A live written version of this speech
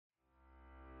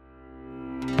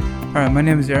All right, my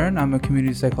name is Aaron. I'm a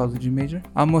community psychology major.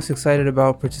 I'm most excited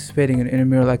about participating in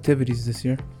intramural activities this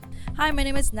year. Hi, my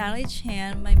name is Natalie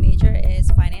Chan. My major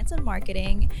is finance and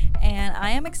marketing, and I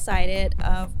am excited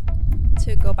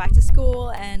to go back to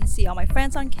school and see all my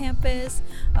friends on campus,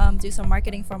 do some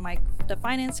marketing for the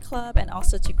finance club, and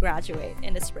also to graduate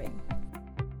in the spring.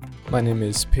 My name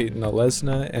is Peyton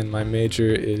Alesna, and my major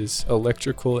is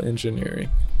electrical engineering.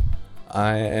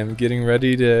 I am getting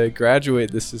ready to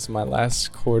graduate. This is my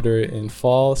last quarter in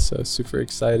fall, so super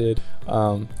excited.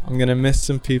 I'm going to miss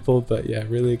some people, but yeah,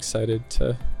 really excited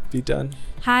to be done.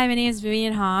 Hi, my name is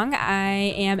Vivian Hong.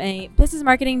 I am a business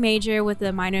marketing major with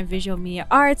a minor in visual media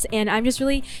arts, and I'm just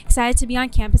really excited to be on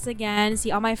campus again,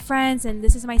 see all my friends, and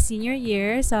this is my senior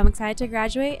year, so I'm excited to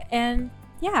graduate, and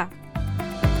yeah.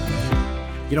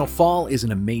 You know, fall is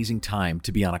an amazing time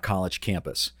to be on a college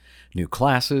campus. New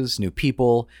classes, new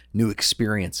people, new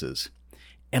experiences.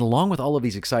 And along with all of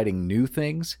these exciting new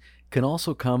things can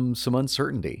also come some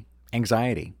uncertainty,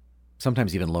 anxiety,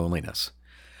 sometimes even loneliness.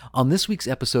 On this week's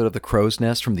episode of The Crow's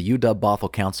Nest from the UW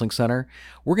Bothell Counseling Center,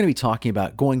 we're going to be talking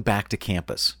about going back to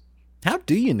campus. How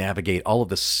do you navigate all of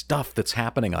the stuff that's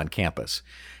happening on campus?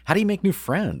 How do you make new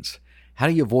friends? How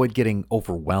do you avoid getting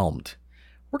overwhelmed?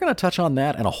 We're going to touch on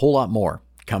that and a whole lot more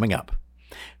coming up.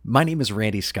 My name is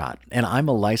Randy Scott, and I'm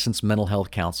a licensed mental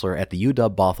health counselor at the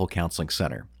UW Bothell Counseling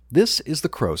Center. This is The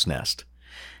Crow's Nest.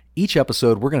 Each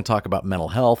episode, we're going to talk about mental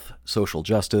health, social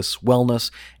justice,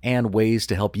 wellness, and ways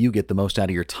to help you get the most out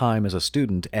of your time as a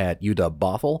student at UW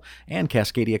Bothell and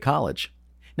Cascadia College.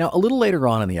 Now, a little later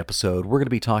on in the episode, we're going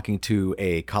to be talking to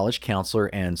a college counselor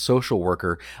and social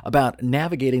worker about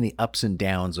navigating the ups and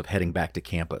downs of heading back to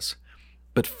campus.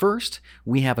 But first,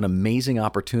 we have an amazing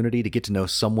opportunity to get to know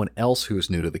someone else who's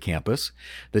new to the campus,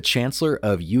 the Chancellor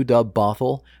of UW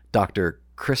Bothell, Dr.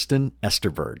 Kristin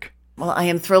Esterberg. Well, I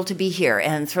am thrilled to be here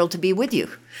and thrilled to be with you.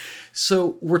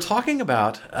 So we're talking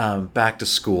about back to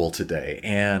school today,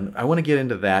 and I want to get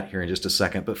into that here in just a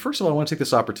second. But first of all, I want to take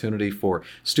this opportunity for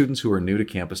students who are new to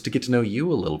campus to get to know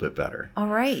you a little bit better. All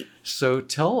right. So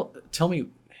tell me,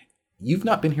 you've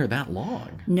not been here that long.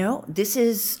 No, this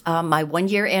is my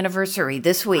 1-year anniversary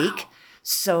this week. Wow.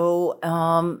 So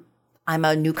I'm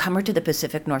a newcomer to the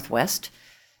Pacific Northwest.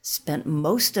 Spent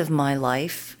most of my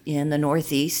life in the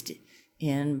Northeast,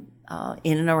 in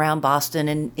and around Boston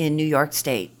and in New York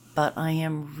State. But I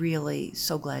am really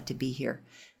so glad to be here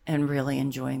and really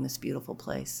enjoying this beautiful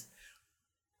place.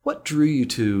 What drew you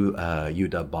to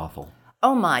UW Bothell?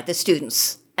 Oh my, the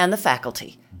students and the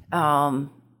faculty.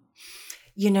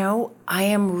 You know, I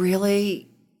am really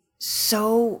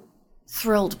so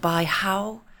thrilled by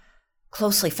how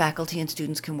closely faculty and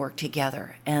students can work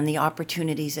together and the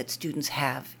opportunities that students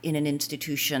have in an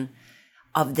institution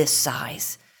of this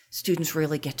size. Students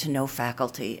really get to know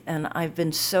faculty, and I've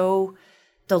been so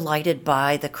delighted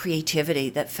by the creativity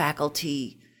that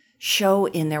faculty show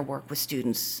in their work with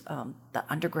students, the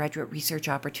undergraduate research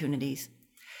opportunities.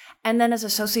 And then as a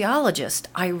sociologist,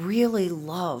 I really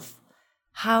love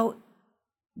how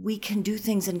we can do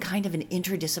things in kind of an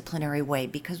interdisciplinary way,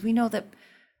 because we know that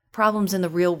problems in the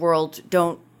real world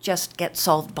don't just get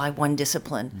solved by one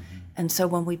discipline. Mm-hmm. And so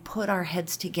when we put our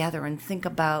heads together and think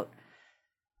about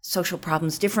social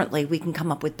problems differently, we can come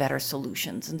up with better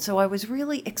solutions. And so I was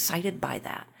really excited by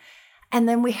that. And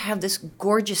then we have this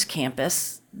gorgeous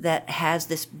campus that has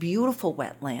this beautiful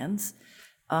wetlands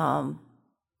and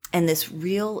this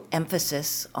real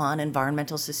emphasis on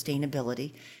environmental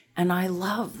sustainability. And I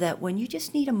love that when you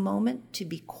just need a moment to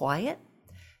be quiet,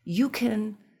 you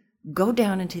can go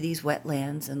down into these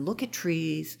wetlands and look at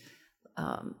trees,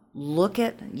 look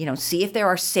at, see if there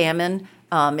are salmon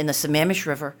in the Sammamish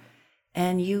River,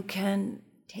 and you can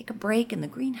take a break in the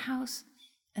greenhouse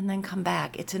and then come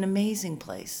back. It's an amazing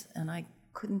place, and I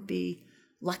couldn't be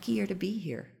luckier to be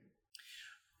here.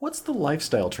 What's the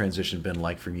lifestyle transition been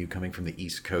like from you coming from the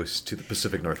East Coast to the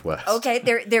Pacific Northwest? Okay,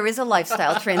 there is a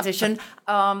lifestyle transition.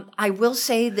 I will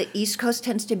say the East Coast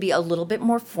tends to be a little bit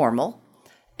more formal.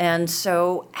 And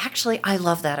so actually, I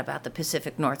love that about the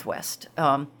Pacific Northwest.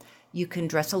 You can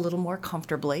dress a little more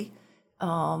comfortably.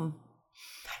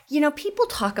 People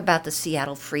talk about the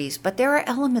Seattle freeze, but there are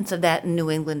elements of that in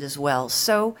New England as well.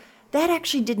 So that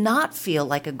actually did not feel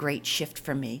like a great shift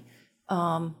for me.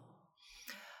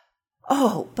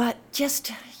 But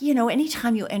just,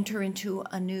 anytime you enter into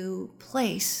a new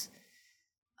place,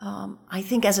 I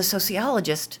think as a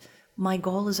sociologist, my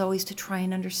goal is always to try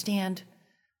and understand,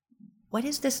 what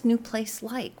is this new place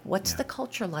like? What's the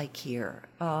culture like here?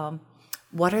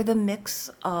 What are the mix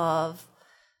of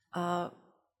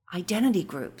identity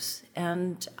groups?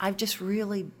 And I've just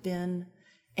really been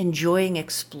enjoying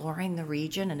exploring the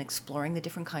region and exploring the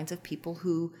different kinds of people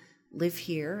who live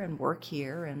here and work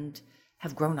here and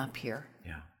have grown up here.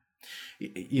 Yeah.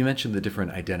 You mentioned the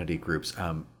different identity groups.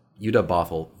 UW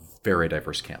Bothell, very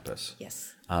diverse campus.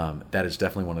 Yes. That is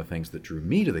definitely one of the things that drew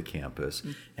me to the campus.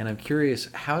 And I'm curious,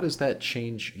 how does that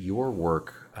change your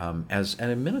work as an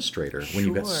administrator when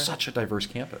you've got such a diverse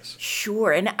campus?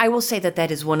 Sure. And I will say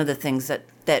that is one of the things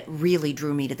that really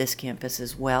drew me to this campus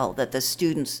as well, that the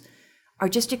students are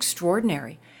just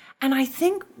extraordinary. And I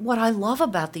think what I love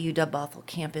about the UW Bothell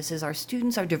campus is our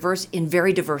students are diverse in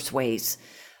very diverse ways.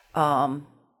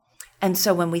 And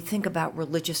so when we think about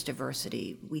religious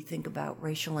diversity, we think about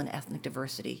racial and ethnic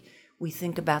diversity, we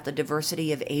think about the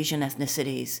diversity of Asian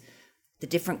ethnicities, the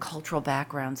different cultural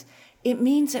backgrounds. It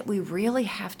means that we really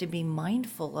have to be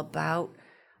mindful about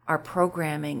our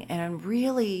programming and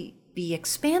really be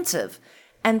expansive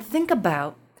and think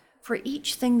about, for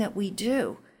each thing that we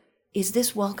do, is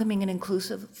this welcoming and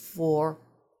inclusive for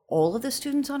all of the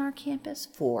students on our campus,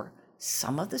 for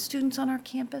some of the students on our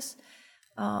campus?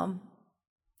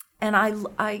 And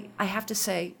I have to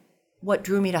say, what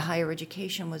drew me to higher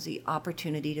education was the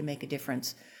opportunity to make a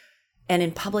difference. And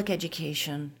in public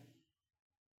education,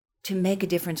 to make a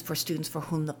difference for students for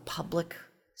whom the public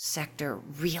sector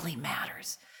really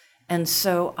matters. And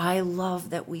so I love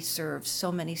that we serve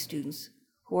so many students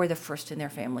who are the first in their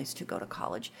families to go to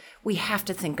college. We have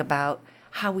to think about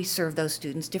how we serve those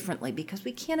students differently, because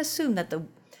we can't assume that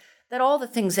all the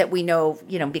things that we know,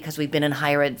 because we've been in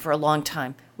higher ed for a long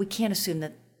time, we can't assume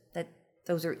that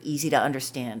those are easy to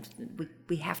understand.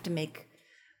 We have to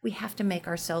make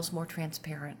ourselves more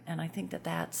transparent, and I think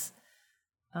that's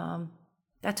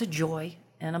a joy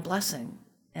and a blessing,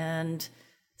 and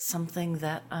something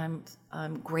that I'm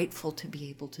grateful to be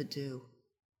able to do.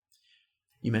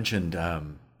 You mentioned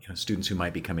students who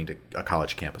might be coming to a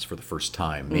college campus for the first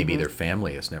time. Maybe their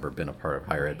family has never been a part of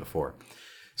higher ed before.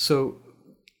 So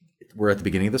we're at the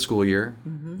beginning of the school year.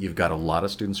 You've got a lot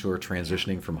of students who are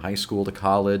transitioning from high school to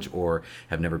college or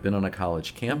have never been on a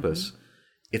college campus.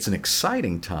 It's an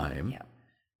exciting time. Yeah.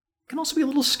 It can also be a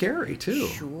little scary, too.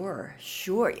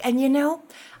 Sure. And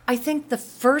I think the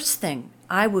first thing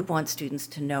I would want students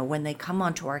to know when they come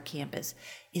onto our campus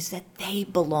is that they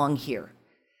belong here.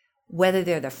 Whether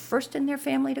they're the first in their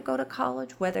family to go to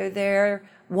college, whether they're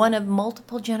one of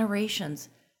multiple generations,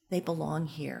 they belong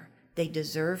here. They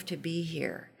deserve to be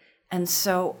here. And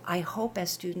so I hope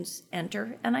as students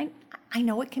enter, and I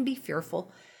know it can be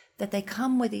fearful, that they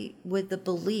come with the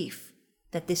belief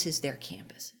that this is their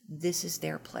campus, this is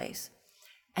their place,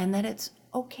 and that it's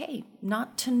okay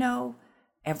not to know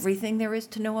everything there is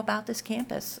to know about this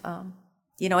campus.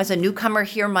 As a newcomer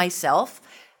here myself,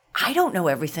 I don't know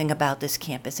everything about this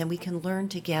campus, and we can learn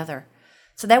together.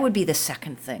 So that would be the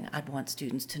second thing I'd want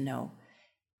students to know.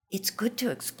 It's good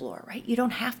to explore, right? You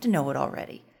don't have to know it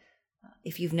already.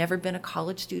 If you've never been a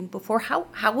college student before,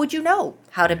 how would you know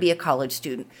how to be a college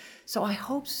student? So I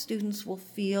hope students will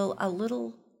feel a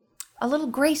little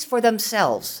grace for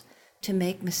themselves to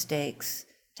make mistakes,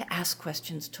 to ask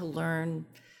questions, to learn,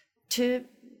 to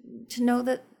know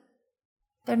that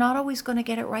they're not always going to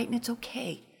get it right, and it's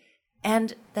okay,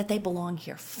 and that they belong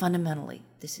here. Fundamentally,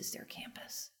 this is their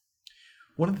campus.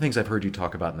 One of the things I've heard you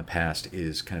talk about in the past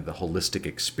is kind of the holistic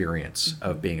experience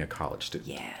of being a college student.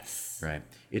 Yes. Right.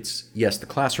 Yes, the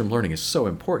classroom learning is so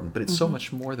important, but it's so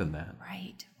much more than that.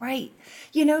 Right.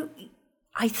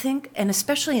 I think, and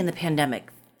especially in the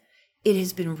pandemic, it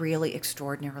has been really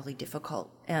extraordinarily difficult.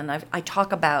 And I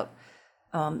talk about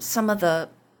some of the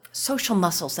social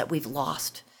muscles that we've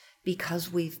lost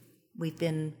because we've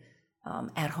been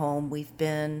at home, we've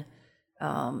been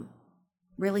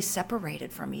really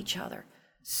separated from each other.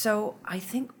 So I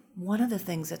think one of the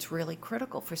things that's really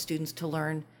critical for students to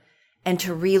learn and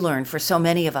to relearn for so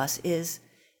many of us is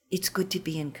it's good to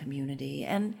be in community.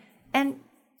 And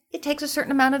it takes a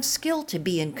certain amount of skill to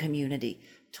be in community,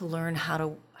 to learn how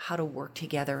to work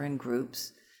together in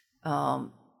groups. And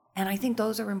I think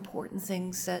those are important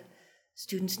things that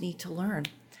students need to learn.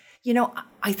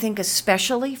 I think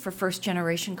especially for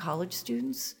first-generation college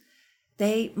students,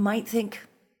 they might think,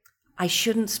 I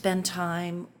shouldn't spend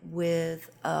time with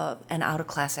an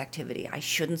out-of-class activity. I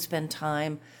shouldn't spend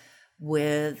time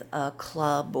with a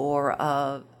club or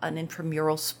an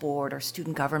intramural sport or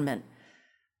student government.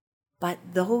 But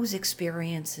those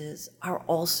experiences are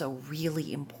also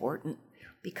really important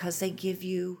because they give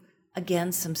you,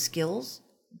 again, some skills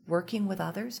working with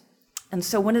others. And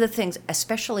so one of the things,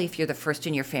 especially if you're the first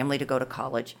in your family to go to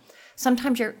college,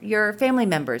 sometimes your family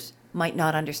members might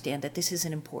not understand that this is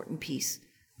an important piece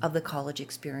of the college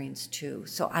experience too.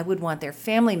 So I would want their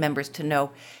family members to know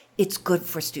it's good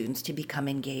for students to become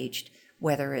engaged,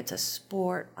 whether it's a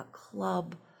sport, a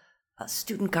club, a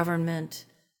student government,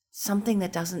 something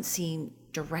that doesn't seem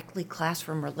directly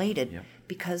classroom related, Yep.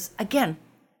 because again,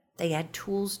 they add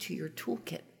tools to your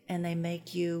toolkit and they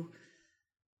make you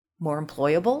more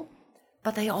employable,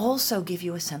 but they also give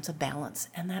you a sense of balance,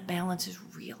 and that balance is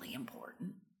really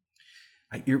important.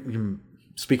 You're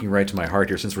speaking right to my heart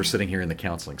here, since we're sitting here in the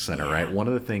counseling center, Yeah. right? One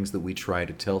of the things that we try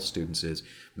to tell students is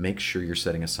make sure you're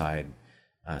setting aside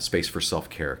space for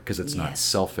self-care, because it's not Yes.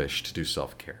 selfish to do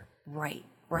self-care. Right.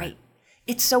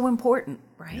 It's so important,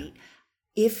 right?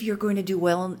 If you're going to do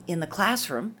well in the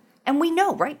classroom, and we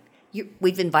know, right?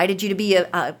 We've invited you to be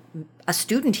a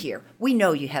student here. We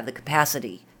know you have the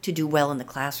capacity to do well in the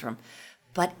classroom.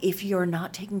 But if you're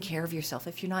not taking care of yourself,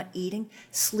 if you're not eating,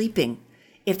 sleeping,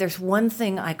 if there's one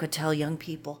thing I could tell young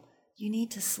people, you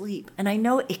need to sleep. And I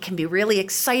know it can be really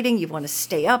exciting. You want to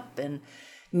stay up and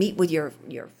meet with your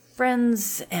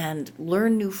friends and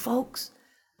learn new folks.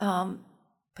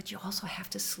 But you also have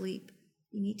to sleep.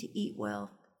 You need to eat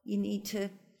well. You need to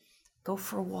go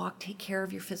for a walk, take care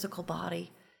of your physical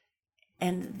body.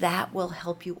 And that will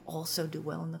help you also do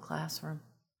well in the classroom.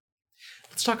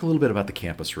 Let's talk a little bit about the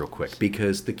campus real quick,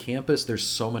 because the campus, there's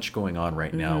so much going on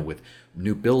right now with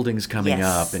new buildings coming Yes.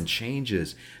 up and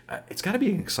changes. It's got to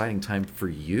be an exciting time for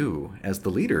you as the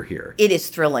leader here. It is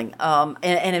thrilling.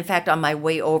 And in fact, on my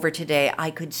way over today,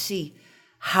 I could see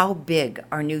how big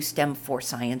our new STEM for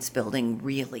Science building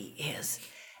really is.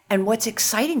 And what's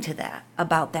exciting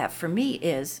about that for me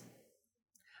is,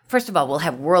 first of all, we'll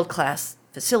have world-class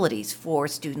facilities for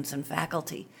students and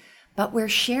faculty, but we're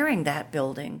sharing that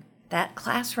building, that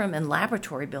classroom and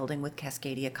laboratory building, with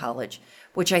Cascadia College,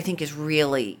 which I think is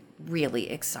really, really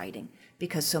exciting,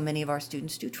 because so many of our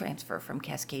students do transfer from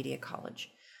Cascadia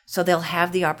College. So they'll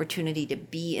have the opportunity to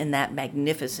be in that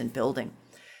magnificent building.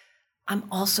 I'm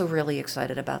also really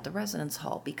excited about the residence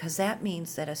hall, because that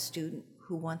means that a student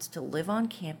who wants to live on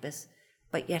campus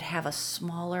but yet have a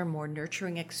smaller, more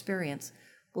nurturing experience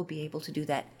will be able to do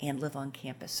that and live on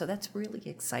campus. So that's really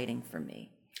exciting for me.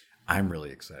 I'm really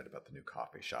excited about the new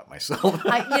coffee shop myself.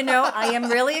 I am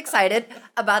really excited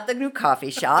about the new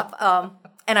coffee shop.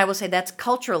 And I will say that's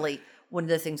culturally one of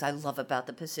the things I love about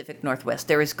the Pacific Northwest.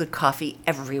 There is good coffee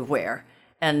everywhere.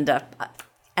 And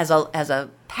as a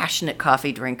passionate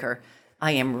coffee drinker,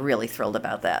 I am really thrilled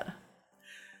about that.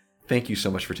 Thank you so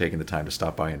much for taking the time to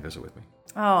stop by and visit with me.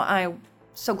 Oh, I'm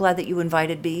so glad that you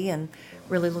invited me, and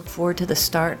really look forward to the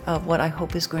start of what I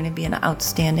hope is going to be an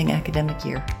outstanding academic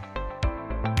year.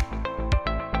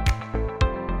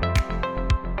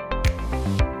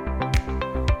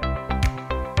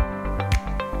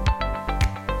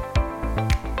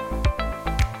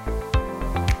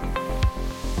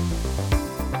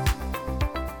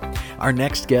 Our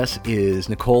next guest is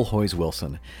Nicole Hoyes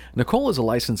Wilson. Nicole is a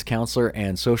licensed counselor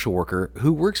and social worker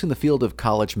who works in the field of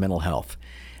college mental health.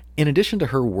 In addition to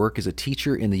her work as a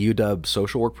teacher in the UW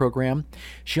social work program,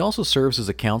 she also serves as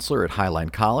a counselor at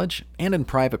Highline College and in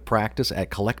private practice at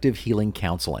Collective Healing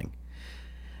Counseling.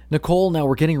 Nicole, now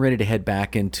we're getting ready to head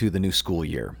back into the new school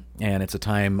year, and it's a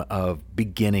time of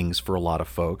beginnings for a lot of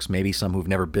folks, maybe some who've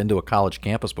never been to a college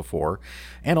campus before,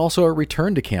 and also a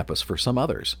return to campus for some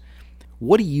others.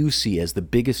 What do you see as the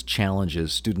biggest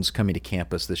challenges students coming to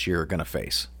campus this year are going to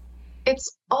face?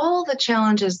 It's all the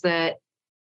challenges that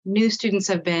new students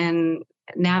have been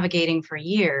navigating for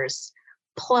years.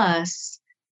 Plus,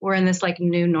 we're in this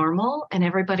new normal, and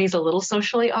everybody's a little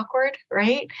socially awkward,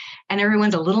 right? And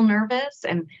everyone's a little nervous.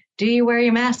 And do you wear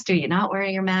your mask? Do you not wear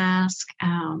your mask?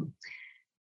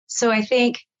 So I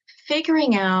think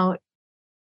figuring out,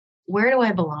 where do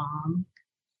I belong?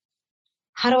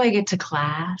 How do I get to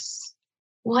class?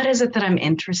 What is it that I'm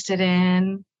interested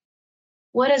in?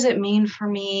 What does it mean for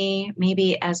me?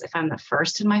 Maybe as if I'm the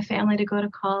first in my family to go to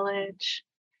college.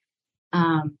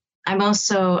 I'm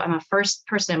a first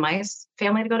person in my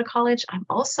family to go to college. I'm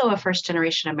also a first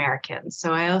generation American.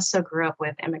 So I also grew up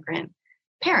with immigrant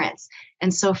parents.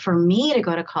 And so for me to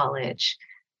go to college,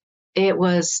 it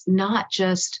was not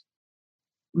just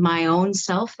my own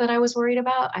self that I was worried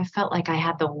about. I felt like I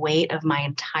had the weight of my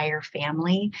entire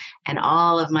family and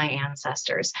all of my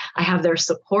ancestors. I have their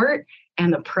support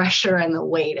and the pressure and the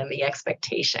weight and the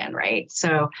expectation, right?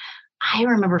 So I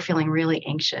remember feeling really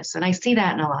anxious. And I see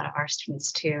that in a lot of our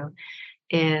students too,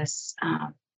 is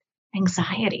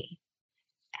anxiety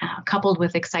coupled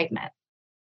with excitement.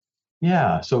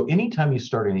 Yeah. So anytime you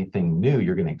start anything new,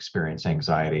 you're going to experience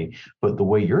anxiety. But the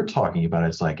way you're talking about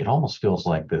it's it almost feels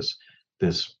like this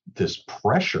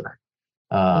pressure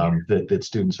that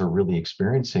students are really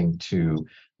experiencing to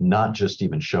not just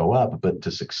even show up, but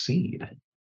to succeed.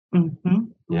 Mm-hmm.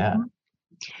 Yeah. Mm-hmm.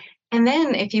 And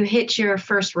then if you hit your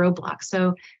first roadblock,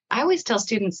 so I always tell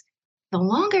students, the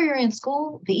longer you're in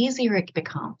school, the easier it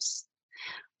becomes,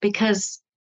 because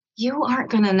you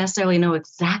aren't going to necessarily know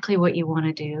exactly what you want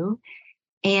to do.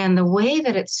 And the way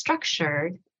that it's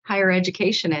structured, higher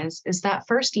education is that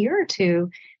first year or two,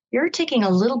 you're taking a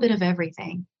little bit of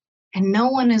everything. And no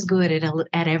one is good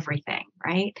at everything,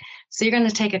 right? So you're going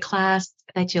to take a class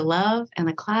that you love and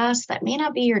a class that may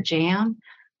not be your jam,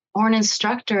 or an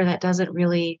instructor that doesn't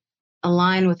really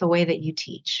align with the way that you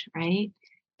teach, right?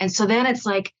 And so then it's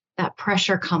like that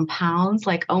pressure compounds,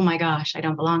 like, oh my gosh, I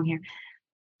don't belong here.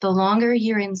 The longer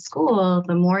you're in school,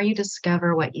 the more you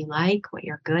discover what you like, what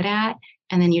you're good at,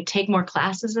 and then you take more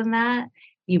classes in that,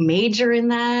 you major in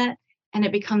that, and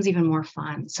it becomes even more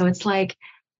fun. So it's like,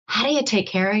 how do you take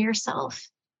care of yourself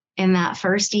in that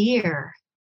first year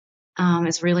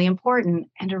is really important.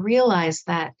 And to realize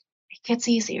that it gets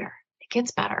easier, it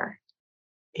gets better.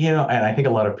 And I think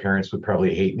a lot of parents would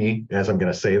probably hate me as I'm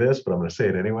going to say this, but I'm going to say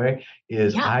it anyway,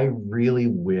 is Yeah. I really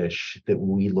wish that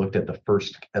we looked at the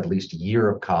first at least year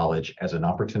of college as an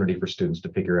opportunity for students to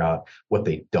figure out what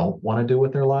they don't want to do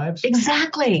with their lives.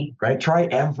 Exactly. Right? Try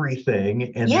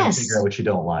everything and then figure out what you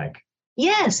don't like.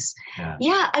 Yes.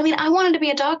 Yeah. I mean, I wanted to be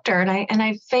a doctor, and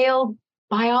I failed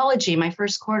biology my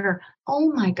first quarter.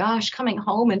 Oh my gosh, coming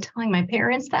home and telling my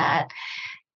parents that.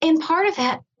 And part of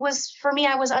that was, for me,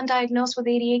 I was undiagnosed with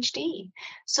ADHD.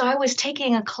 So I was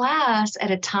taking a class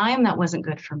at a time that wasn't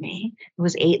good for me. It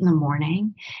was 8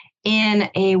 a.m. in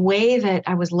a way that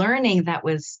I was learning that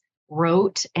was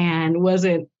rote and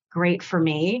wasn't great for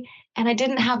me. And I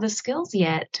didn't have the skills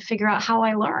yet to figure out how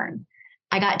I learn.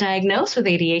 I got diagnosed with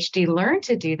ADHD, learned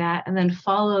to do that, and then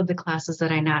followed the classes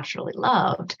that I naturally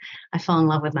loved. I fell in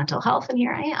love with mental health, and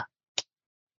here I am.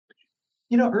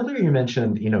 Earlier you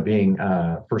mentioned, being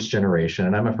first generation,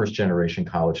 and I'm a first generation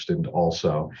college student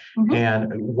also. Mhm.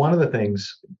 And one of the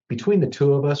things between the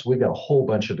two of us, we've got a whole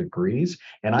bunch of degrees,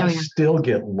 and I Oh, yeah. still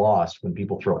get lost when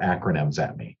people throw acronyms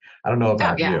at me. I don't know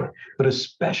about yeah. you, but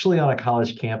especially on a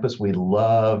college campus, we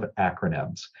love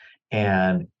acronyms.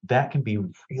 And that can be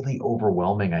really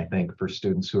overwhelming, I think, for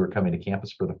students who are coming to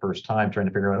campus for the first time, trying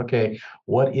to figure out, okay,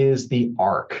 what is the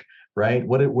ARC? Right?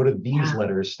 What do these Yeah.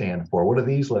 letters stand for? What do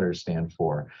these letters stand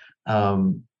for?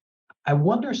 I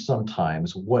wonder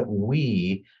sometimes what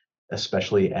we,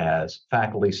 especially as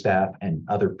faculty, staff, and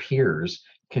other peers,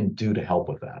 can do to help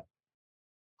with that.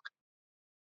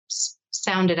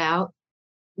 Sound it out,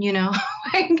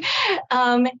 like,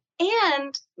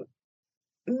 and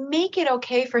make it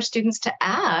okay for students to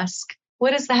ask,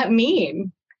 what does that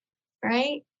mean?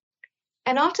 Right?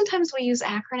 And oftentimes we use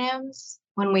acronyms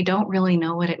when we don't really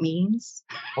know what it means.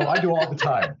 Oh, I do all the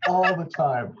time, all the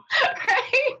time.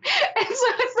 Right? And so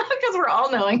it's not because we're all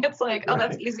knowing. It's like, oh,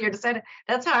 that's Right. easier to say.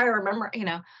 That's how I remember.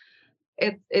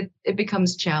 It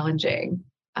becomes challenging,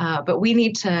 but we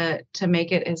need to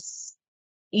make it as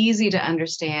easy to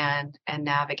understand and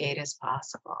navigate as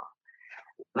possible.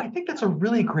 I think that's a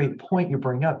really great point you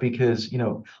bring up because,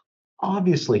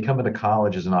 obviously coming to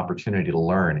college is an opportunity to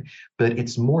learn, but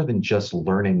it's more than just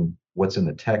learning what's in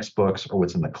the textbooks or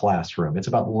what's in the classroom. It's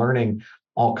about learning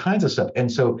all kinds of stuff.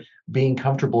 And so being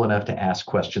comfortable enough to ask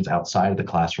questions outside of the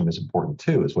classroom is important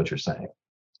too, is what you're saying.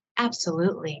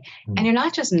 Absolutely. Hmm. And you're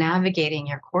not just navigating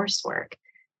your coursework,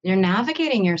 you're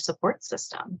navigating your support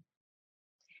system.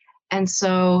 And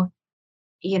so,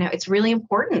 it's really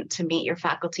important to meet your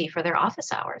faculty for their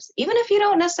office hours, even if you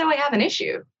don't necessarily have an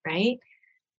issue, right?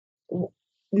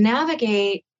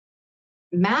 Navigate,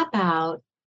 map out,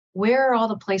 where are all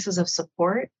the places of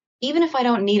support, even if I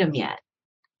don't need them yet,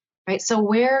 right? So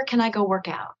where can I go work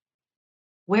out?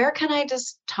 Where can I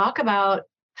just talk about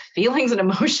feelings and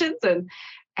emotions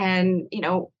and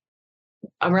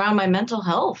around my mental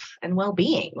health and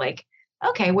well-being? Like,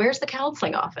 okay, where's the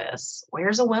counseling office?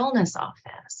 Where's a wellness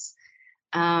office?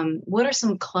 What are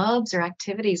some clubs or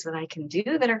activities that I can do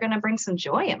that are going to bring some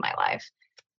joy in my life?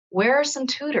 Where are some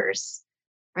tutors,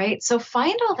 right? So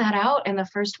find all that out in the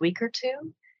first week or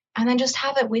two, and then just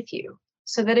have it with you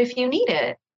so that if you need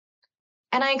it,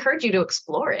 and I encourage you to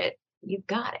explore it, you've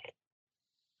got it.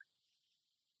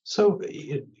 So,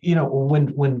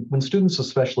 when students,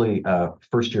 especially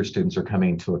first-year students, are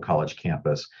coming to a college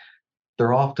campus,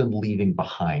 they're often leaving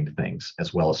behind things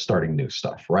as well as starting new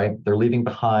stuff, right? They're leaving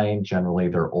behind generally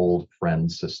their old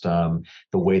friend system,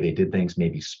 the way they did things,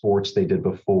 maybe sports they did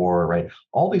before, right?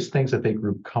 All these things that they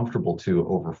grew comfortable to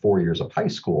over 4 years of high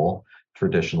school,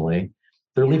 traditionally,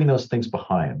 they're leaving those things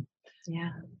behind.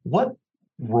 Yeah. What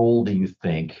role do you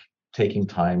think taking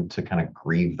time to kind of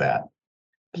grieve that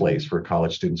plays for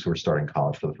college students who are starting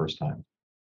college for the first time?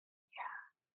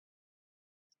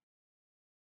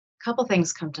 A couple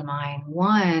things come to mind.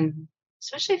 One,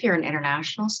 especially if you're an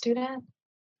international student,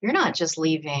 you're not just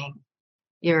leaving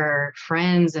your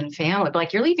friends and family, but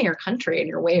like you're leaving your country and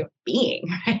your way of being,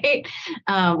 right?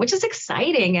 Which is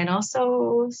exciting and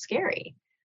also scary.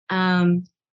 I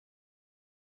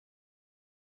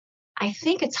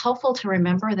think it's helpful to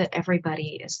remember that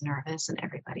everybody is nervous and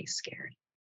everybody's scared.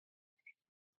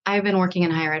 I've been working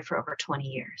in higher ed for over 20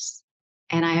 years,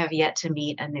 and I have yet to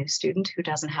meet a new student who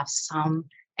doesn't have some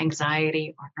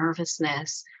anxiety or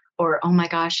nervousness or, oh my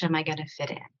gosh, am I going to fit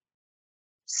in?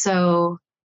 So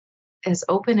as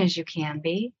open as you can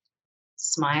be,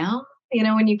 smile,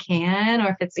 when you can, or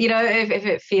if it's, if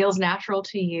it feels natural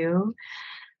to you.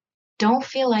 Don't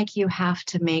feel like you have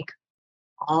to make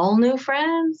all new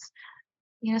friends,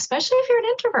 especially if you're an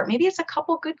introvert. Maybe it's a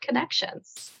couple good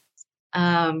connections.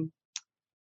 And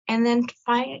then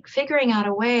figuring out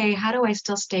a way, how do I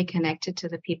still stay connected to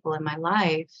the people in my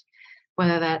life,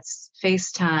 whether that's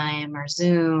FaceTime or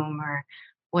Zoom or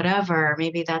whatever.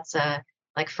 Maybe that's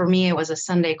like for me, it was a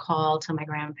Sunday call to my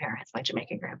grandparents, my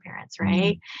Jamaican grandparents,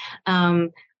 right?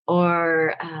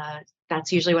 Or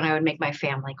that's usually when I would make my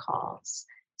family calls.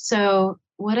 So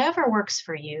whatever works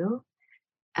for you.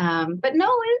 But no,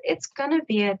 it's going to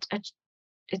be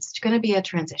it's going to be a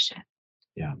transition.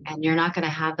 Yeah. And you're not going to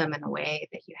have them in a way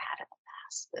that you had in the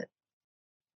past. But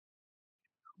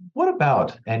what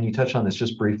about, and you touched on this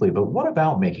just briefly, but what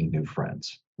about making new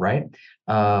friends, right?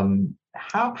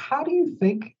 How do you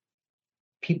think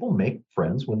people make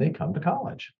friends when they come to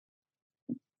college?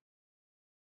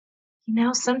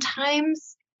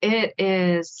 Sometimes it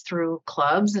is through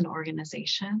clubs and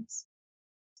organizations.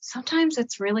 Sometimes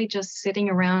it's really just sitting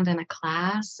around in a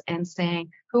class and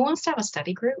saying, who wants to have a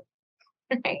study group?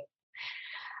 Right?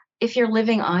 If you're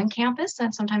living on campus,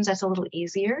 then sometimes that's a little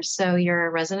easier. So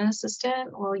your resident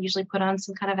assistant will usually put on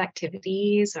some kind of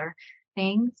activities or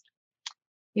things.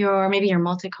 Maybe your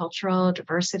multicultural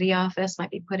diversity office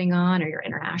might be putting on, or your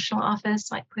international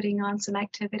office might putting on some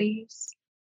activities.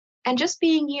 And just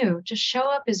being you, just show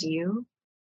up as you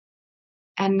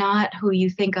and not who you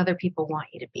think other people want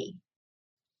you to be.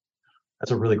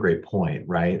 That's a really great point,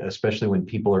 right? Especially when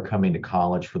people are coming to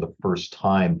college for the first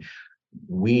time.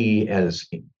 We, as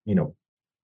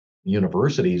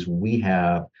universities, we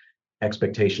have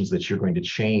expectations that you're going to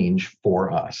change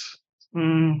for us.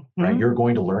 Mm-hmm. Right? You're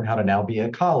going to learn how to now be a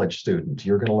college student.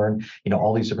 You're going to learn,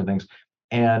 all these different things.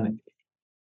 And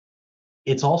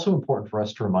it's also important for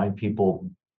us to remind people,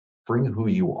 bring who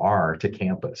you are to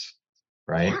campus,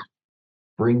 right? Yeah.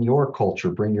 Bring your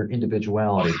culture, bring your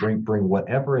individuality, bring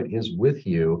whatever it is with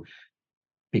you,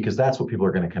 because that's what people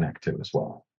are going to connect to as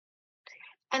well.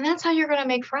 And that's how you're going to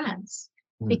make friends,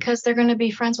 because they're going to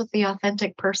be friends with the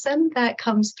authentic person that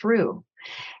comes through.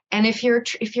 And if you're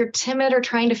timid or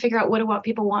trying to figure out what do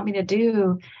people want me to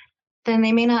do, then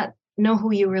they may not know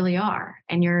who you really are,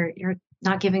 and you're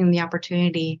not giving them the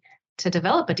opportunity to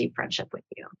develop a deep friendship with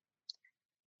you.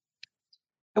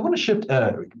 I want to shift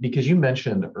because you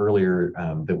mentioned earlier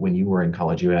that when you were in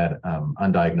college, you had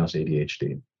undiagnosed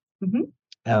ADHD.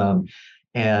 Mm-hmm.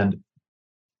 And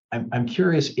I'm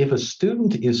curious if a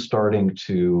student is starting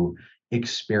to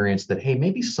experience that, hey,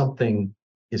 maybe something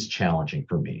is challenging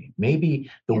for me.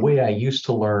 Maybe the way I used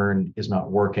to learn is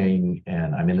not working,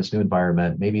 and I'm in this new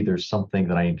environment. Maybe there's something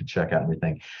that I need to check out and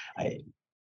everything.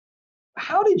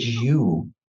 How did you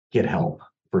get help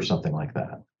for something like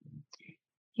that?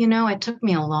 It took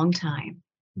me a long time.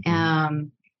 Mm-hmm.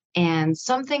 And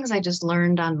some things I just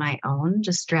learned on my own,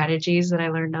 just strategies that I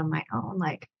learned on my own,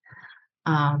 like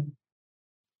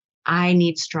I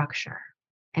need structure.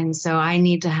 And so I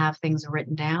need to have things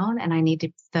written down, and I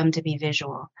need them to be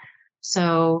visual.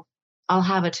 So I'll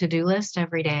have a to-do list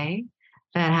every day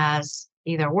that has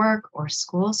either work or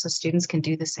school, so students can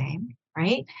do the same,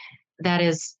 right? That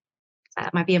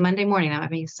might be a Monday morning, that might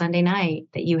be a Sunday night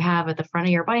that you have at the front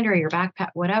of your binder, your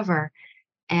backpack, whatever,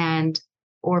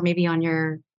 or maybe on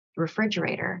your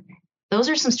refrigerator. Those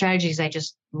are some strategies I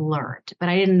just learned, but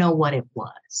I didn't know what it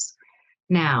was.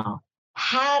 Now,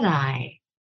 had I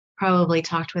probably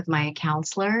talked with my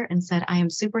counselor and said, I am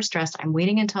super stressed. I'm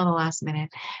waiting until the last minute.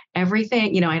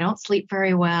 Everything, I don't sleep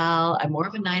very well. I'm more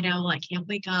of a night owl. I can't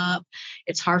wake up.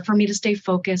 It's hard for me to stay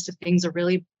focused if things are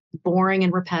really boring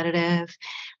and repetitive.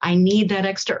 I need that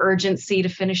extra urgency to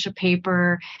finish a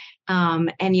paper.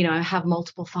 And, I have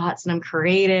multiple thoughts and I'm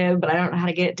creative, but I don't know how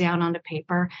to get it down onto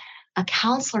paper. A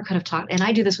counselor could have talked, and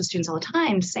I do this with students all the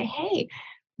time, to say, hey,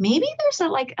 maybe there's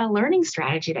a learning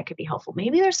strategy that could be helpful.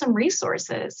 Maybe there's some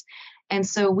resources. And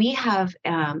so we have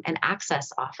an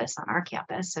access office on our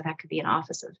campus. So that could be an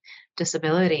office of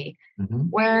disability, mm-hmm.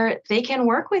 where they can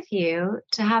work with you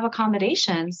to have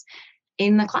accommodations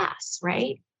in the class,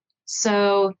 right?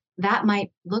 So that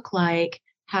might look like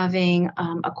having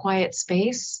a quiet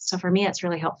space. So for me, it's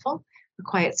really helpful, a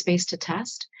quiet space to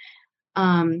test.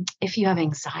 If you have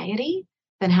anxiety,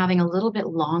 then having a little bit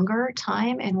longer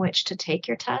time in which to take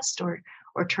your test or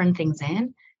turn things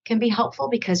in can be helpful,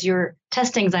 because your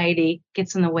test anxiety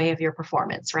gets in the way of your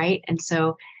performance, right? And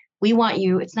so we want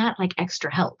you, it's not like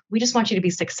extra help. We just want you to be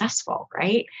successful,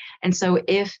 right? And so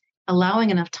if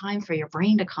allowing enough time for your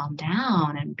brain to calm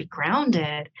down and be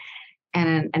grounded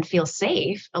and feel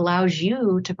safe allows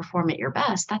you to perform at your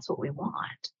best, that's what we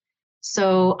want.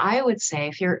 So I would say,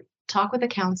 if you're talk with a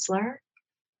counselor,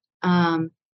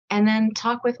 and then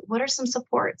talk with what are some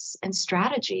supports and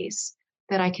strategies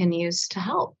that I can use to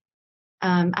help.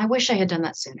 I wish I had done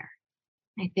that sooner.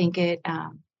 I think it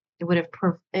would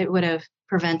have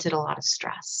prevented a lot of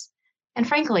stress, and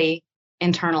frankly,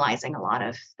 internalizing a lot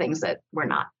of things that were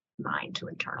not mine to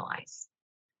internalize.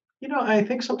 I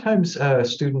think sometimes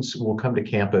students will come to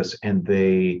campus and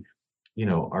they,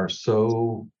 are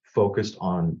so focused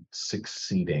on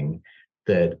succeeding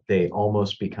that they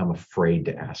almost become afraid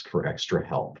to ask for extra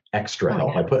help. Yeah.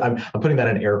 I'm putting that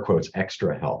in air quotes,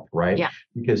 extra help, right? Yeah.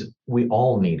 Because we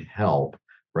all need help,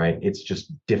 right? It's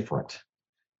just different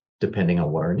depending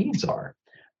on what our needs are.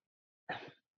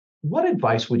 What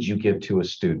advice would you give to a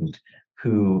student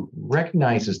who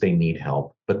recognizes they need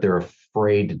help, but they're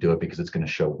afraid to do it because it's going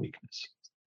to show weakness?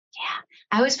 Yeah.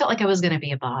 I always felt like I was going to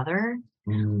be a bother,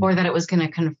 or that it was going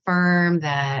to confirm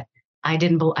that I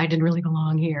didn't really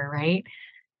belong here, right?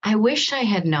 I wish I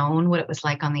had known what it was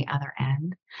like on the other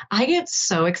end. I get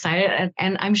so excited,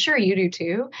 and I'm sure you do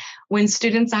too, when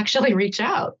students actually reach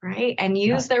out, right? And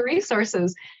use their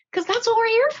resources, because that's what we're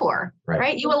here for,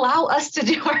 right? You allow us to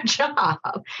do our job,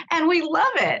 and we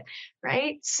love it,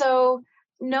 right? So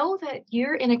know that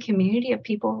you're in a community of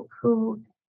people who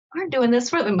aren't doing this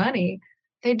for the money.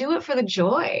 They do it for the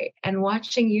joy and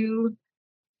watching you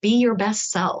be your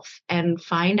best self and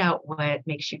find out what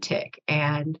makes you tick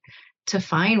and to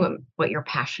find what you're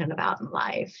passionate about in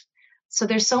life. So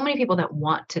there's so many people that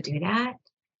want to do that.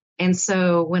 And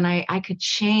so when I could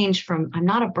change from, I'm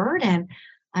not a burden,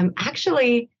 I'm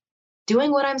actually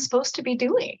doing what I'm supposed to be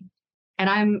doing. And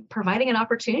I'm providing an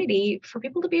opportunity for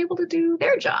people to be able to do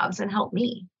their jobs and help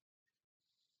me.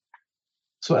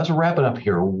 So as we're wrapping up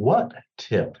here, what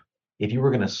tip, if you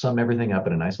were going to sum everything up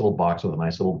in a nice little box with a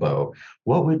nice little bow,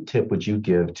 what tip would you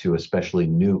give to especially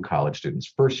new college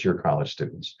students, first-year college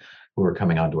students who are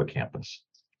coming onto a campus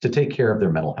to take care of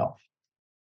their mental health?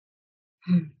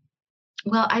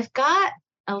 Well, I've got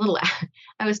a little,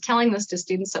 I was telling this to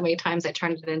students so many times, I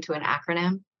turned it into an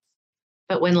acronym.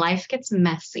 But when life gets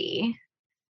messy,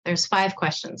 there's 5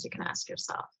 questions you can ask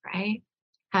yourself, right?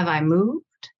 Have I moved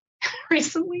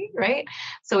recently, right?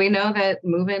 So we know that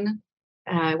moving,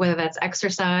 whether that's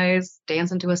exercise,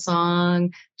 dancing to a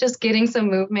song, just getting some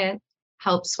movement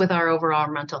helps with our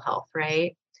overall mental health,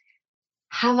 right?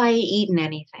 Have I eaten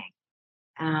anything?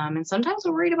 And sometimes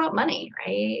we're worried about money,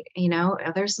 right?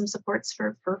 There's some supports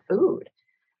for food.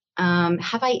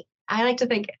 I like to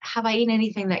think, have I eaten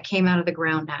anything that came out of the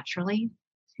ground naturally,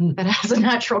 that has a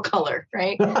natural color,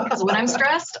 right? Because when I'm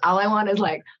stressed, all I want is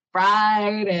like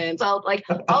fried and salt, like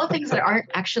all the things that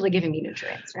aren't actually giving me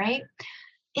nutrients, right?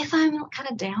 If I'm kind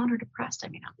of down or depressed, I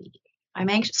may not be eating. I'm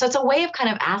anxious. So it's a way of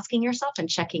kind of asking yourself and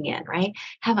checking in, right?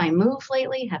 Have I moved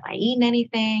lately? Have I eaten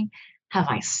anything? Have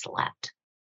I slept?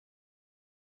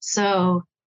 So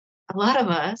a lot of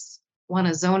us want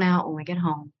to zone out when we get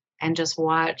home and just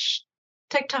watch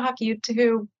TikTok,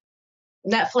 YouTube,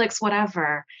 Netflix,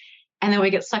 whatever. And then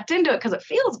we get sucked into it because it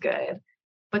feels good.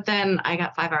 But then I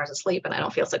got 5 hours of sleep and I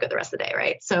don't feel so good the rest of the day,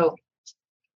 right? So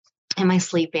am I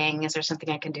sleeping? Is there something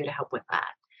I can do to help with that?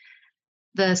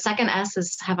 The second S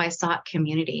is, have I sought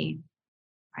community,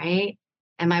 right?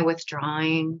 Am I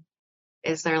withdrawing?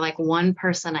 Is there like one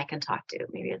person I can talk to?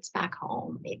 Maybe it's back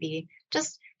home. Maybe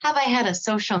just have I had a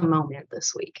social moment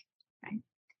this week, right?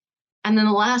 And then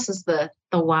the last is the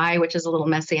why, which is a little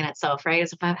messy in itself, right?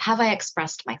 Is have I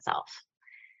expressed myself?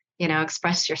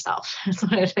 Express yourself. That's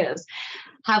what it is.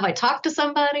 Have I talked to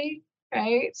somebody,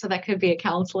 right? So that could be a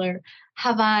counselor.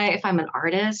 If I'm an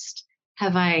artist,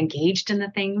 have I engaged in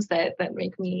the things that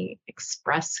make me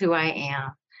express who I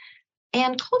am?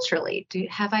 And culturally,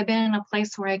 have I been in a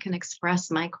place where I can express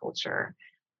my culture,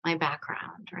 my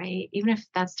background, right? Even if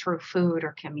that's through food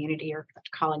or community or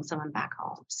calling someone back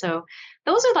home. So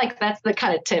those are that's the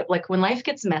kind of tip. Like when life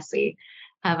gets messy,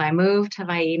 have I moved? Have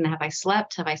I eaten? Have I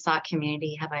slept? Have I sought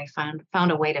community? Have I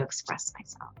found a way to express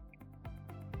myself?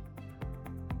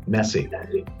 Messy.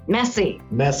 Life is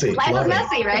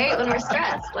messy, right? When we're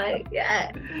stressed,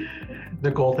 yeah.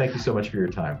 Nicole, thank you so much for your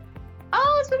time.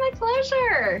 Oh, it's been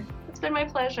my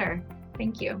pleasure.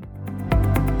 Thank you.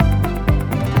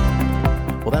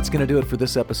 Well, that's going to do it for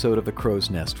this episode of The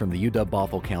Crow's Nest from the UW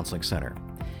Bothell Counseling Center.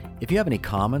 If you have any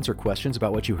comments or questions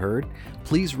about what you heard,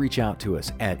 please reach out to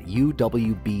us at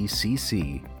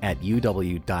uwbcc@uw.edu.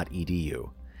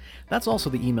 That's also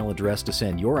the email address to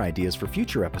send your ideas for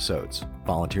future episodes,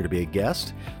 volunteer to be a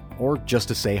guest, or just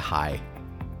to say hi.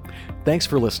 Thanks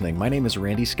for listening. My name is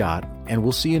Randy Scott, and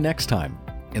we'll see you next time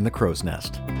in The Crow's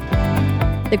Nest.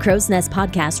 The Crow's Nest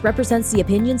podcast represents the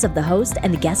opinions of the host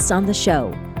and the guests on the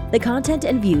show. The content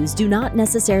and views do not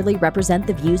necessarily represent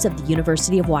the views of the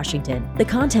University of Washington. The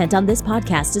content on this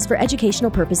podcast is for educational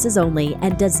purposes only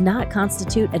and does not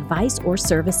constitute advice or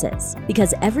services.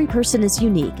 Because every person is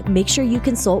unique, make sure you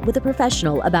consult with a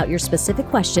professional about your specific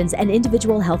questions and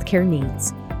individual healthcare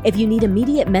needs. If you need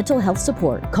immediate mental health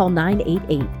support, call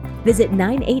 988. Visit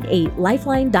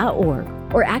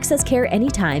 988lifeline.org or access care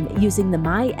anytime using the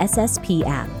My SSP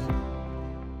app.